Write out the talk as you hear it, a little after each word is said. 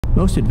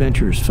Most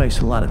adventurers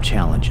face a lot of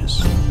challenges.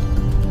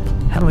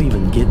 How do I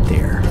even get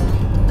there?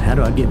 How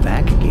do I get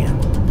back again?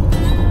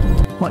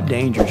 What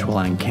dangers will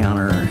I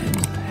encounter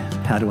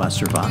and how do I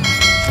survive?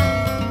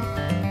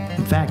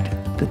 In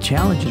fact, the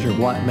challenges are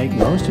what make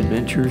most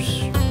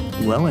adventures,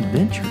 well,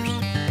 adventures.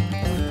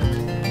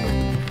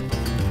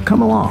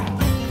 Come along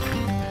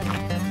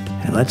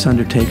and let's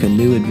undertake a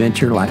new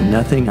adventure like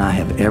nothing I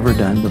have ever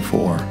done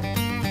before.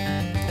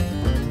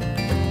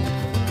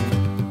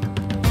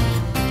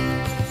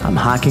 I'm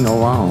hiking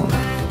alone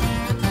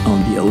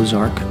on the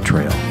Ozark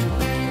Trail.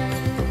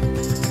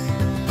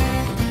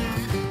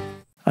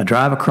 I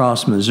drive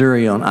across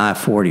Missouri on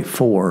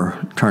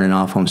I-44, turning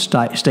off on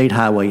State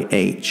Highway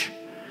H.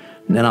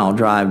 And then I'll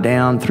drive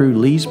down through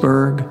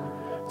Leasburg,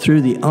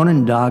 through the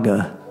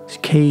Onondaga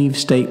Cave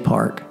State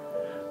Park,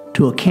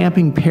 to a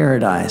camping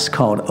paradise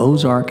called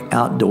Ozark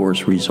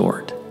Outdoors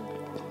Resort.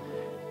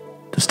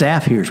 The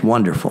staff here is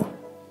wonderful.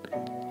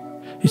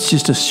 It's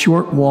just a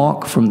short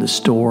walk from the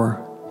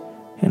store,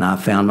 and I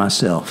found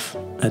myself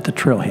at the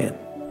trailhead.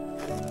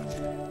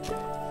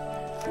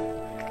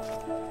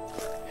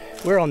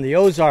 We're on the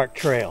Ozark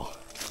Trail.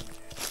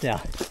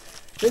 Now,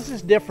 this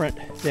is different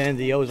than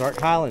the Ozark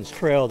Highlands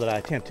Trail that I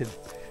attempted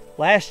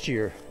last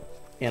year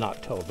in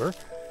October.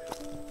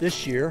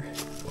 This year,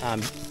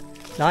 I'm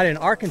not in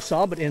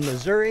Arkansas, but in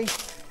Missouri.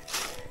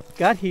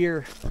 Got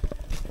here,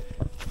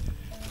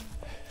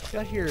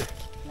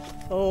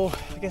 oh,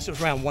 I guess it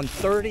was around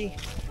 1:30.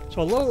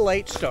 So a little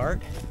late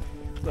start,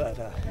 but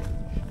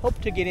hope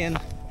to get in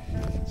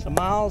some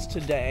miles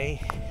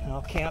today. And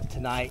I'll camp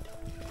tonight,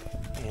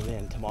 and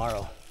then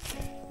tomorrow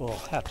we'll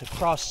have to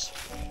cross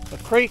a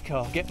creek.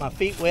 I'll get my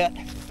feet wet.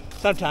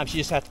 Sometimes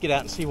you just have to get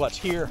out and see what's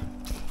here.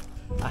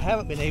 I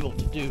haven't been able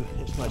to do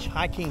as much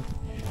hiking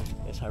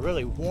as I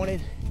really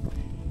wanted,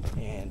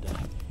 and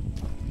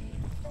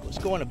was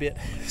going a bit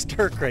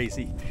stir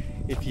crazy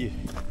if you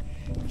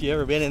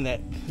ever been in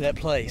that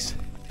place.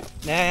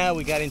 Now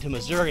we got into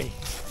Missouri,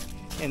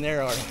 and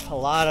there are a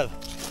lot of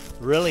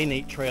really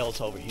neat trails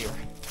over here.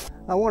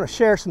 I want to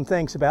share some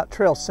things about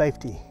trail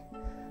safety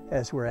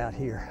as we're out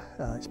here,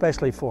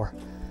 especially for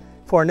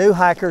new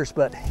hikers,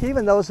 but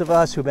even those of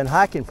us who've been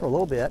hiking for a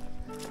little bit,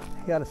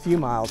 got a few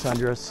miles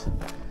under us,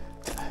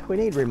 we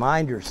need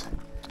reminders.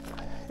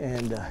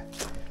 And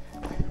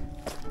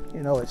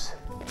you know,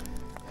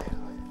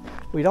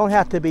 we don't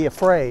have to be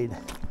afraid,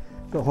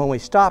 but when we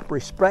stop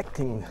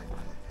respecting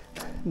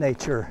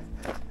nature,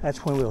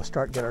 that's when we'll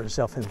start getting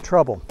ourselves in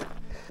trouble.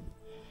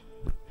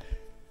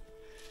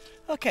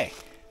 Okay,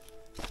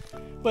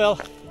 well,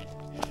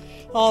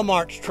 all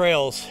marked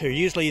trails are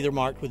usually either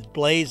marked with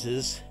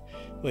blazes,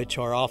 which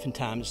are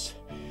oftentimes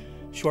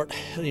short,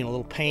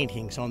 little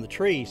paintings on the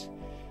trees.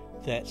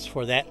 That's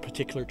for that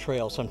particular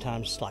trail.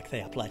 Sometimes, like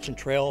the Appalachian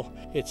Trail,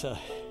 it's a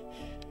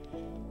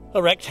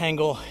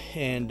rectangle,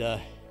 and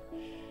the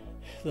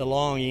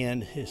long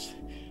end is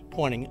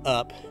pointing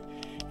up.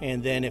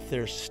 And then if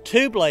there's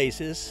two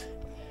blazes,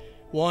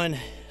 one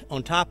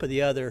on top of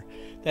the other,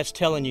 that's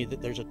telling you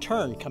that there's a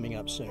turn coming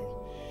up soon.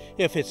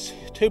 If it's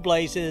two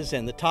blazes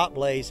and the top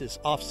blaze is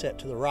offset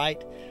to the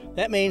right,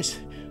 that means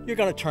you're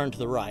going to turn to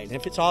the right. And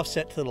if it's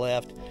offset to the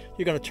left,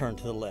 you're going to turn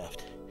to the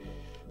left.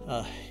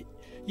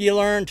 You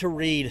learn to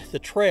read the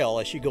trail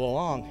as you go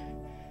along.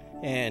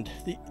 And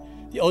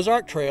the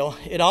Ozark Trail,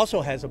 it also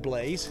has a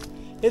blaze.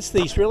 It's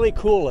these really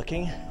cool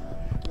looking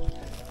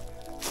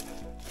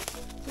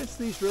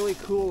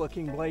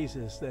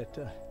blazes that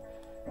the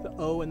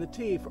O and the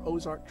T for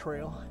Ozark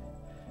Trail,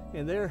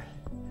 and they're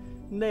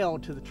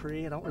nailed to the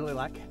tree. I don't really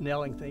like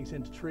nailing things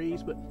into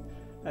trees, but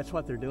that's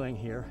what they're doing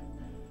here.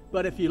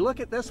 But if you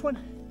look at this one,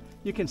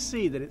 you can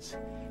see that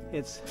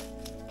it's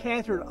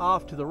cantered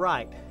off to the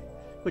right,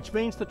 which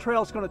means the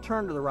trail's going to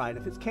turn to the right.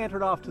 If it's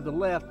cantered off to the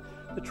left,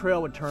 the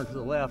trail would turn to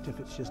the left. If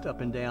it's just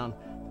up and down,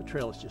 the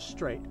trail is just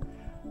straight.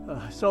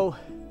 So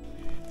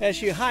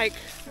as you hike,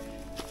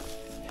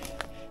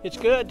 it's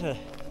good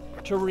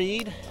to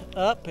read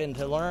up and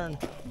to learn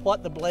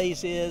what the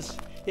blaze is.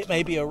 It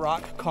may be a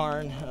rock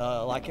cairn,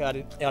 like out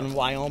in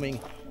Wyoming,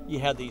 you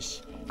have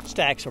these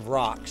stacks of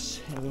rocks,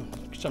 and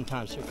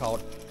sometimes they're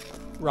called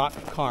rock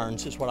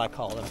cairns, is what I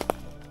call them.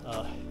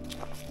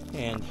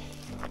 And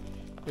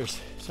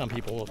there's some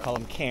people will call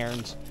them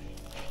cairns,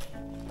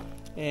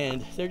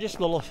 and they're just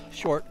little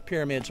short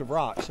pyramids of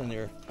rocks, and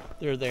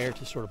they're there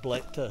to sort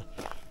of to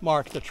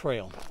mark the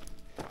trail,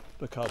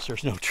 because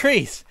there's no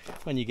trees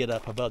when you get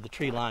up above the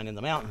tree line in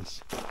the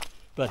mountains.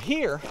 But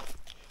here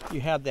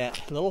you have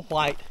that little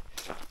white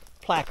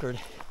placard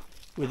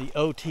with the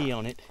OT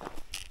on it,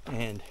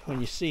 and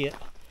when you see it,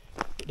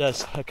 it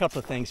does a couple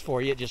of things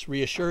for you. It just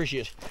reassures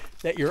you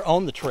that you're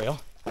on the trail.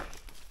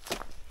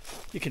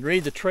 You can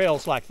read the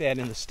trails like that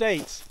in the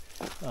States.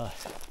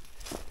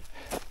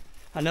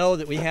 I know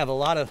that we have a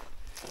lot of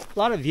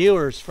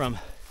viewers from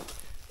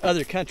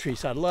other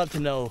countries. I'd love to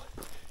know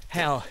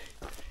how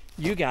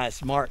you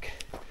guys mark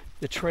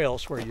the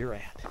trails where you're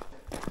at.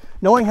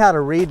 Knowing how to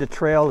read the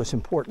trail is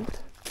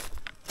important.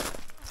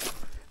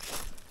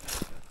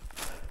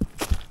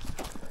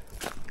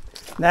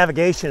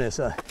 Navigation is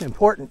an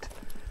important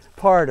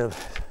part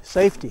of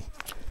safety,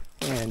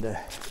 and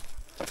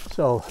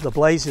so the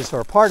blazes are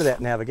a part of that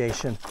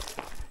navigation.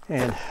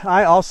 And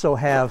I also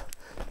have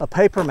a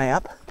paper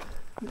map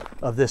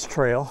of this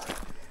trail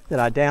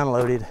that I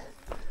downloaded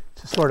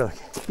to sort of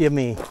give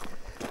me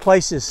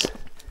places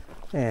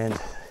and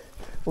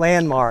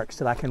landmarks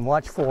that I can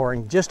watch for,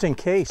 and just in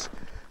case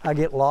I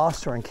get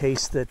lost, or in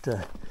case that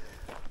the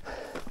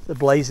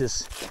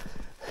blazes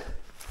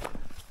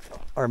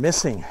are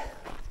missing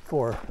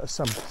for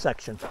some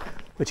section,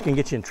 which can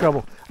get you in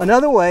trouble.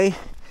 Another way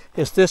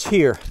is this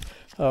here.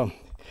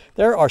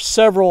 There are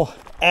several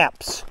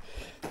apps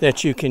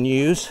that you can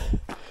use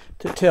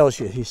that tells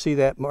you. You see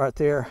that right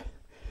there?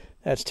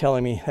 That's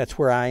telling me that's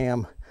where I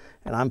am,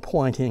 and I'm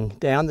pointing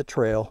down the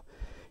trail,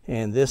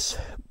 and this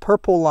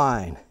purple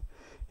line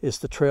is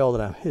the trail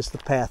that is the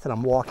path that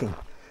I'm walking.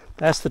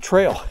 That's the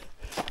trail.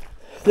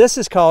 This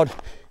is called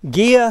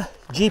𝙃𝙚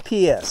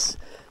GPS,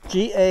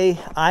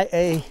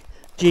 GAIA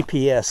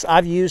GPS.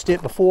 I've used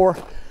it before.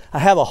 I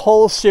have a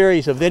whole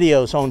series of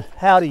videos on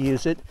how to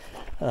use it.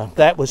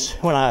 That was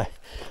when I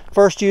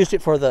first used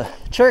it for the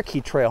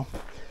Cherokee Trail,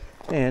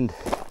 and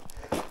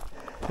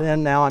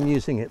then now I'm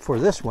using it for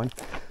this one,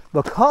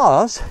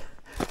 because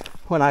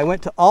when I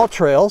went to All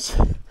Trails,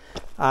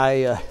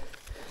 I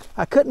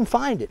couldn't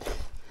find it.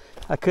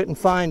 I couldn't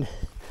find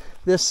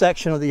this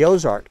section of the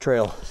Ozark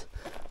Trail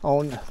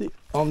on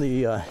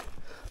the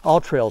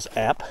All Trails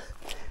app,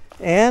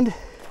 and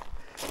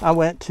I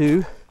went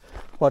to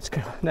what's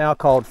now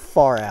called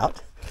Far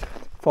Out.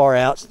 Far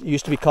Out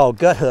used to be called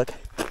Gut Hook,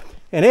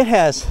 and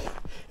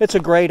it's a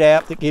great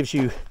app that gives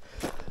you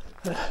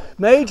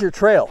major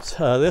trails.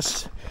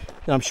 This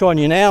that I'm showing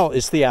you now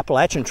is the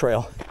Appalachian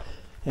Trail,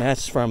 and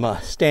that's from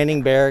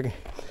Standingberg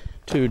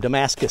to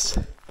Damascus,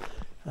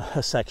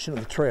 a section of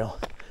the trail.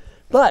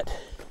 But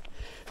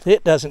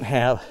it doesn't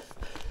have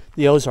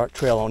the Ozark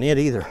Trail on it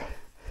either.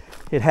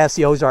 It has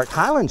the Ozark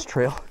Highlands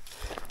Trail,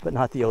 but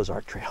not the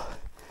Ozark Trail.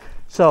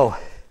 So,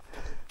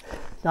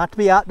 not to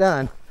be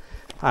outdone,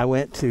 I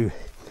went to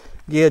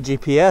𝙃𝙚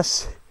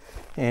GPS,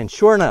 and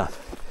sure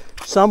enough,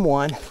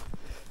 someone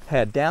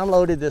had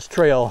downloaded this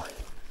trail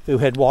who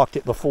had walked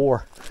it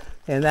before,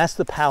 and that's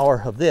the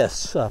power of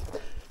this.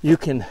 You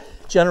can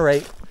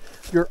generate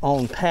your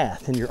own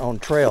path and your own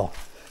trail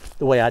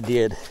the way I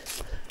did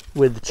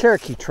with the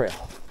Cherokee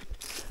Trail.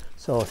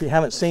 So if you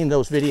haven't seen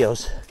those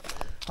videos,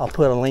 I'll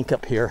put a link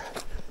up here.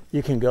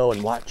 You can go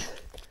and watch.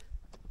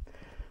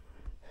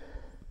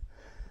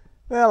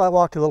 Well, I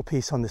walked a little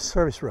piece on this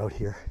service road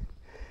here,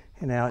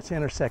 and now it's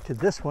intersected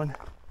this one,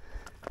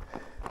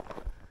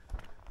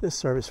 this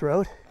service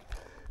road,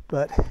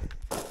 but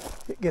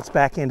it gets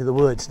back into the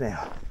woods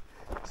now.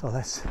 So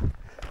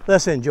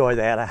let's enjoy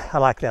that. I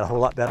like that a whole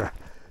lot better,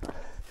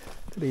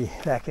 to be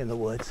back in the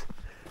woods.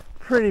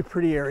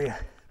 Pretty area.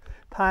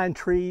 Pine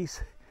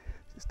trees,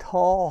 just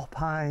tall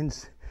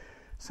pines,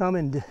 some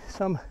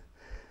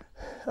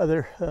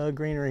other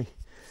greenery,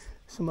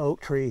 some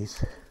oak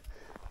trees,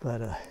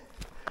 but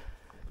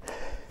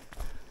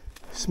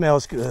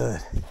smells good,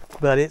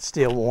 but it's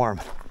still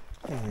warm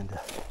and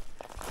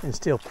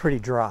still pretty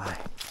dry.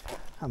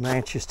 I'm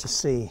anxious to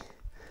see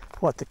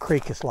what the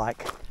creek is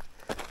like.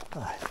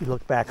 If you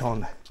look back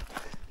on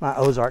my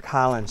Ozark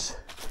Highlands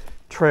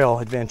Trail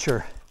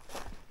adventure,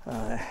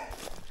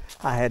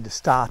 I had to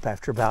stop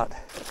after about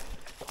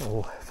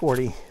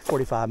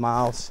 45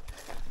 miles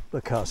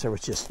because there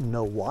was just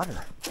no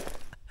water.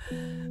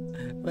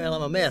 Well,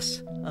 I'm a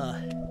mess.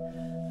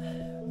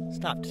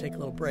 Stopped to take a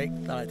little break.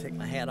 Thought I'd take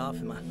my hat off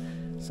and my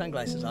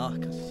sunglasses off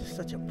because it's just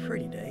such a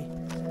pretty day.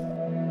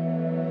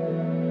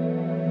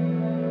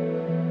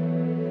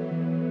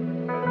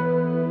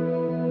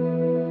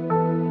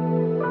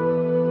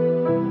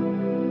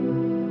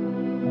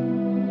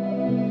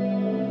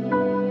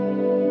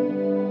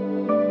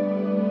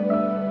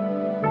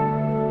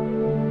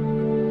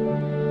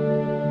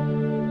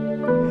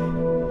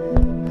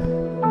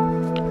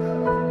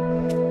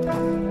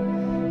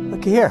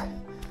 Look here.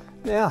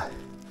 Now,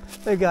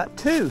 they've got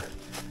two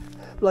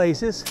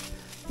blazes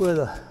with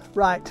a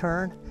right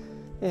turn,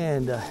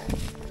 and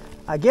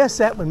I guess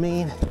that would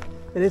mean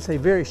that it's a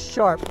very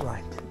sharp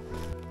right.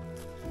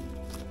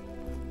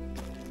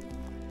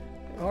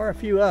 There are a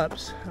few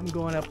ups. I'm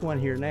going up one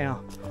here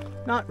now.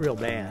 Not real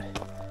bad,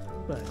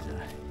 but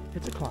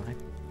it's a climb.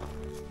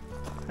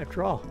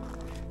 After all,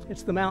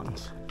 it's the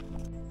mountains.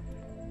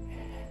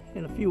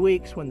 In a few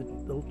weeks,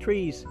 when the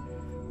trees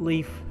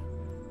leaf,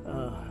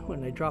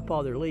 when they drop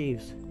all their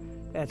leaves,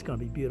 that's going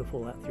to be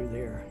beautiful out through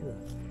there. The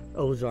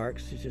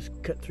Ozarks is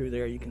just cut through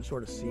there. You can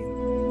sort of see them.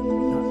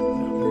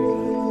 Not very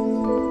good.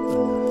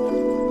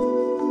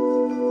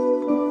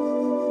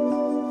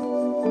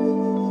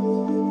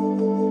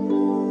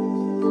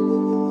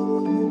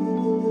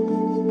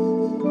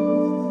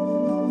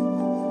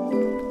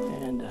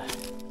 And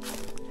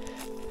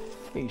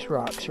these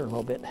rocks are a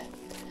little bit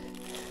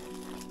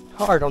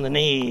hard on the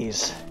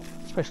knees,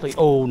 especially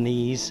old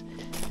knees.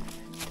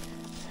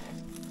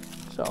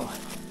 So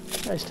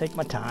I just take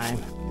my time.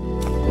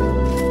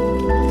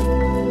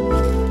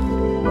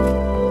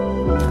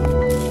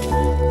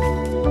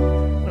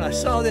 When I I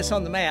saw this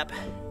on the map.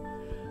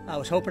 I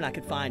was hoping I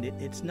could find it.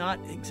 It's not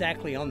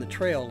exactly on the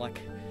trail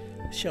like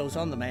it shows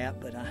on the map,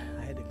 but I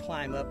had to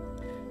climb up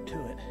to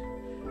it.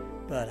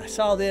 But I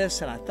saw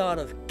this and I thought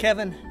of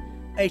Kevin,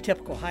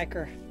 Atypical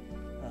Hiker.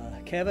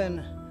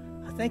 Kevin,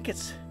 I think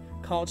it's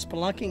called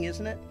spelunking,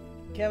 isn't it?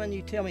 Kevin,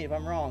 you tell me if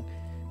I'm wrong.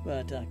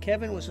 But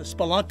Kevin was a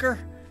spelunker,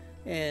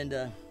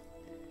 and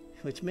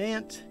which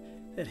meant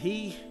that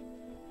he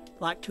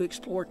liked to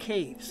explore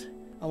caves.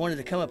 I wanted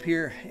to come up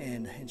here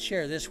and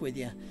share this with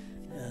you.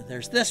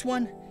 There's this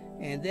one,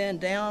 and then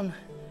down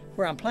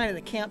where I'm planning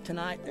to camp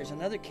tonight, there's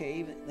another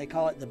cave. They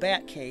call it the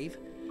Bat Cave.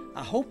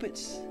 I hope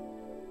it's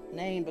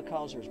named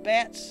because there's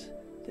bats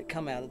that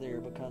come out of there,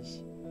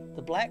 because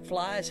the black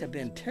flies have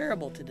been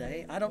terrible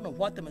today. I don't know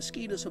what the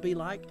mosquitoes will be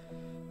like,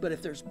 but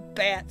if there's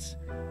bats,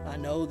 I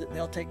know that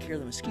they'll take care of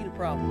the mosquito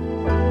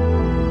problem.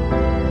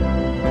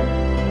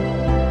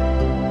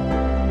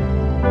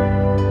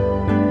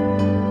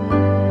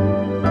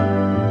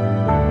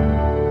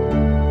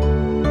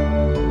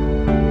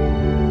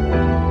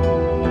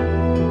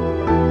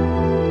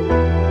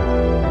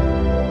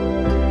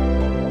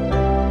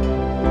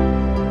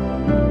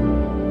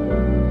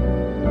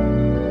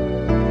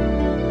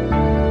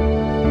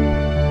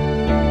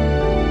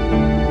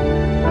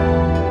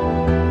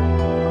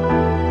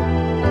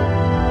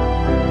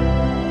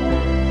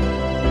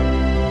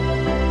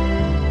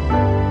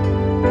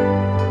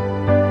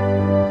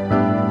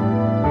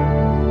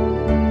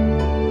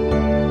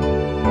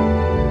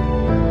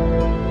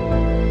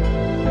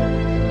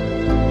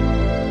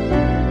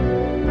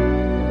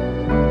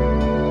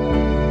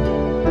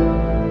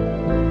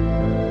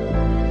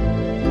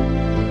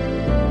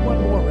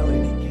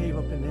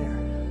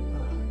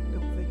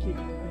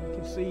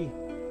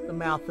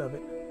 Mouth of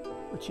it,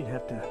 but you'd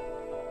have to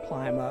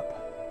climb up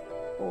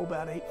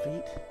about 8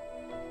 feet,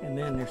 and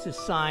then there's this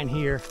sign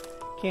here.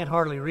 Can't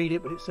hardly read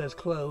it, but it says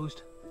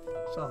closed.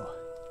 So,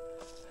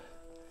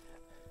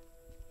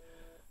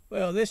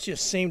 well, this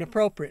just seemed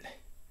appropriate.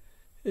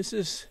 This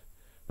is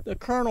the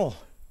Colonel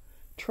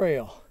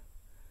Trail,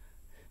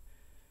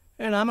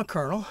 and I'm a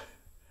colonel,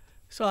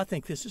 so I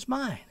think this is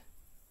mine.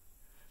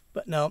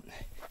 But no,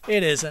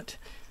 it isn't.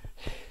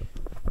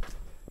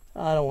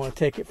 I don't want to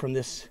take it from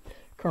this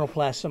Colonel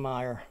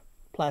Colonel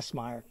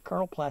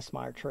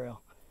Plasmeyer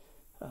Trail.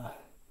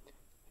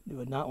 You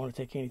would not want to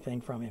take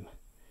anything from him.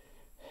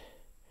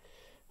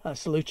 I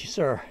salute you,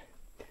 sir.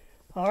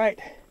 All right,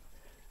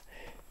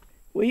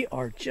 we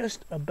are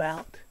just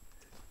about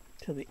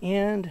to the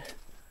end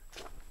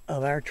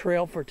of our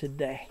trail for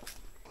today.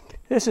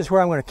 This is where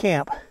I'm going to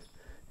camp.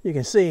 You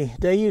can see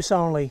day use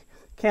only,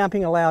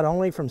 camping allowed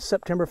only from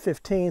September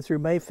 15 through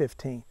May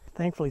 15.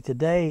 Thankfully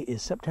today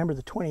is September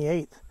the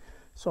 28th,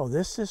 so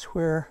this is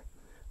where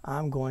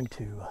I'm going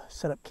to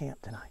set up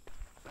camp tonight.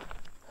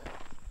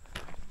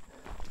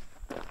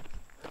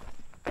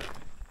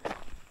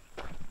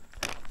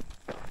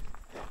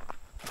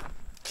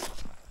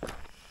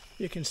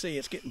 You can see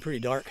it's getting pretty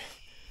dark,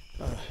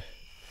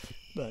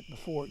 but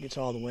before it gets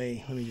all the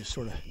way, let me just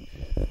sort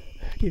of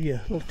give you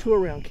a little tour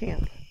around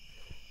camp.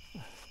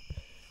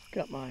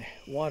 Got my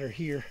water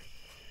here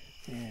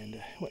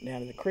and went down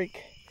to the creek.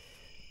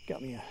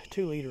 Got me a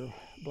 2-liter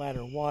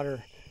bladder of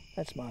water.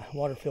 That's my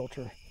water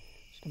filter.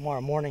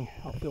 Tomorrow morning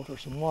I'll filter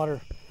some water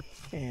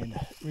and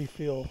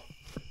refill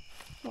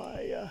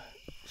my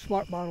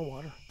smart bottle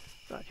water.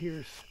 Right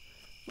here's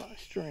my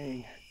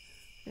string,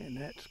 and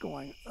that's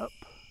going up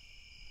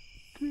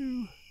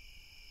to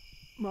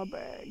my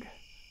bag,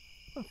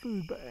 my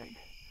food bag,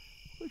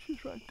 which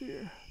is right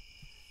there.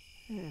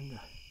 And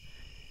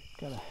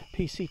got a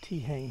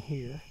PCT hang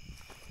here,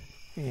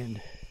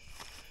 and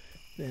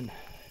then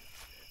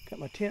got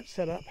my tent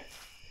set up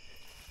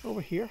over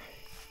here.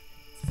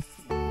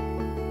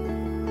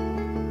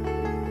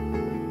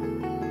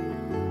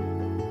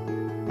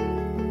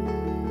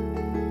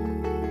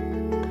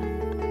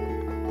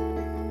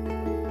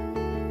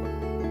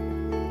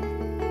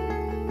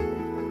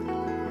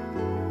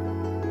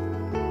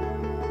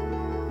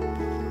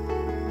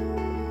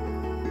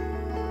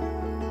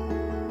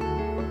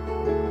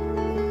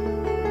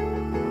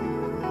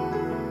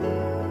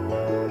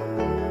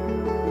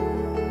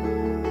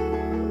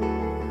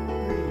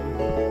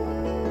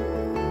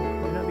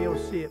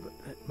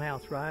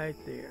 Mouth right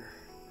there.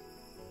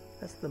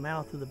 That's the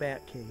mouth of the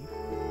Bat Cave.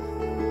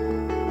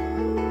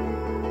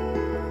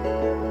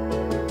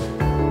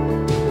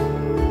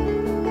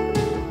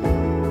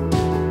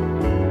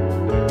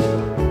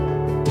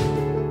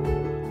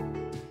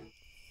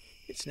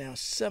 It's now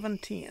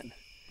 7:10,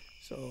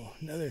 so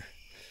another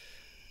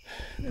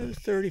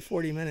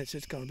 30-40 minutes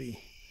it's going to be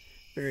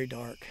very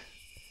dark,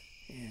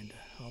 and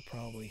I'll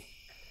probably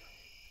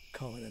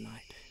call it a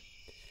night.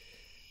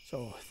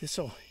 So this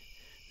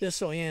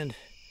will end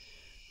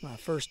my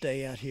first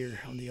day out here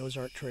on the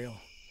Ozark Trail.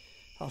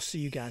 I'll see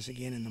you guys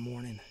again in the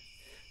morning.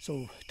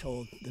 So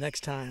till the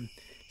next time,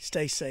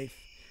 stay safe,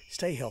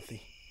 stay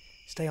healthy,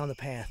 stay on the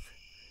path.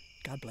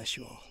 God bless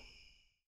you all.